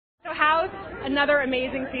both another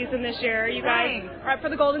amazing season this year. You guys are up for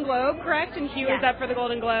the Golden Globe, correct? And Hugh is up for the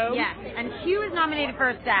Golden Globe. Yes, and Hugh is nominated for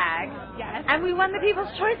a SAG. Yes. And we won the People's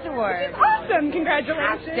Choice Award. Awesome,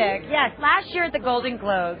 congratulations. Fantastic. Yes, last year at the Golden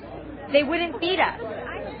Globes, they wouldn't feed us,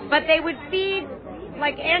 but they would feed,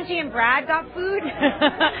 like Angie and Brad got food.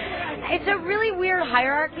 It's a really weird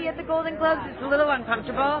hierarchy at the Golden Globes. It's a little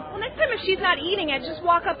uncomfortable. Well, next time if she's not eating it, just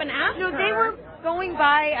walk up and ask her. No, they were going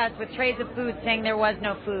by us with trays of food saying there was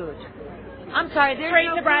no food. I'm sorry, there's straight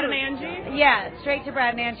no to Brad food. and Angie? Yeah, straight to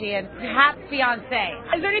Brad and Angie, and perhaps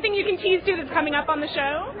Beyonce. Is there anything you can tease to that's coming up on the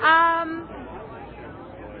show?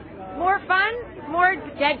 More fun, more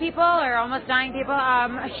dead people or almost dying people.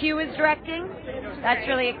 Hugh is directing. That's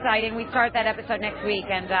really exciting. We start that episode next week,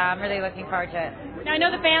 and I'm really looking forward to it. Now, I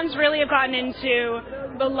know the fans really have gotten into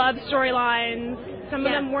the love storylines. Some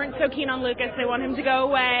of them weren't so keen on Lucas. They want him to go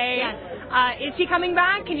away. Yes. Is he coming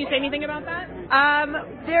back? Can you say anything about that?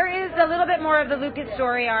 There is a little bit more of the Lucas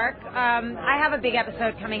story arc. I have a big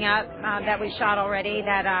episode coming up that we shot already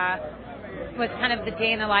that was kind of the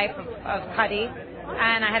day in the life of Cuddy,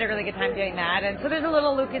 and I had a really good time doing that. And so there's a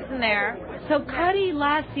little Lucas in there. So Cuddy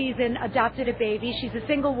last season adopted a baby. She's a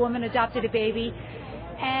single woman, adopted a baby.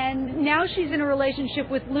 And now she's in a relationship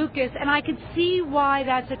with Lucas, and I could see why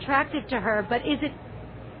that's attractive to her. But is it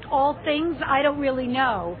all things? I don't really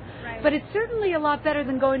know. Right. But it's certainly a lot better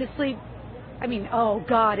than going to sleep. I mean, oh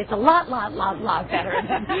God, it's a lot better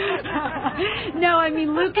than. No, I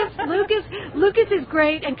mean Lucas is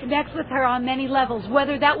great and connects with her on many levels.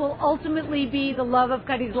 Whether that will ultimately be the love of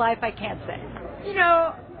Cuddy's life, I can't say. You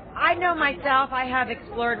know, I know myself. I have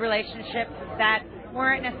explored relationships that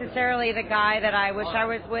weren't necessarily the guy that I wish I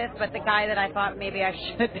was with, but the guy that I thought maybe I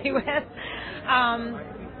should be with.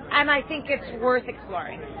 And I think it's worth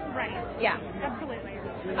exploring. Right. Yeah. Absolutely.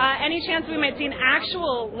 Any chance we might see an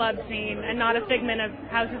actual love scene and not a figment of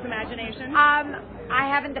House's imagination? I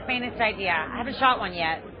haven't the faintest idea. I haven't shot one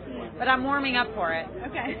yet, but I'm warming up for it.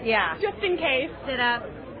 Okay. Yeah. Just in case. Sit up,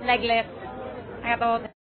 leg lift. I got the whole thing.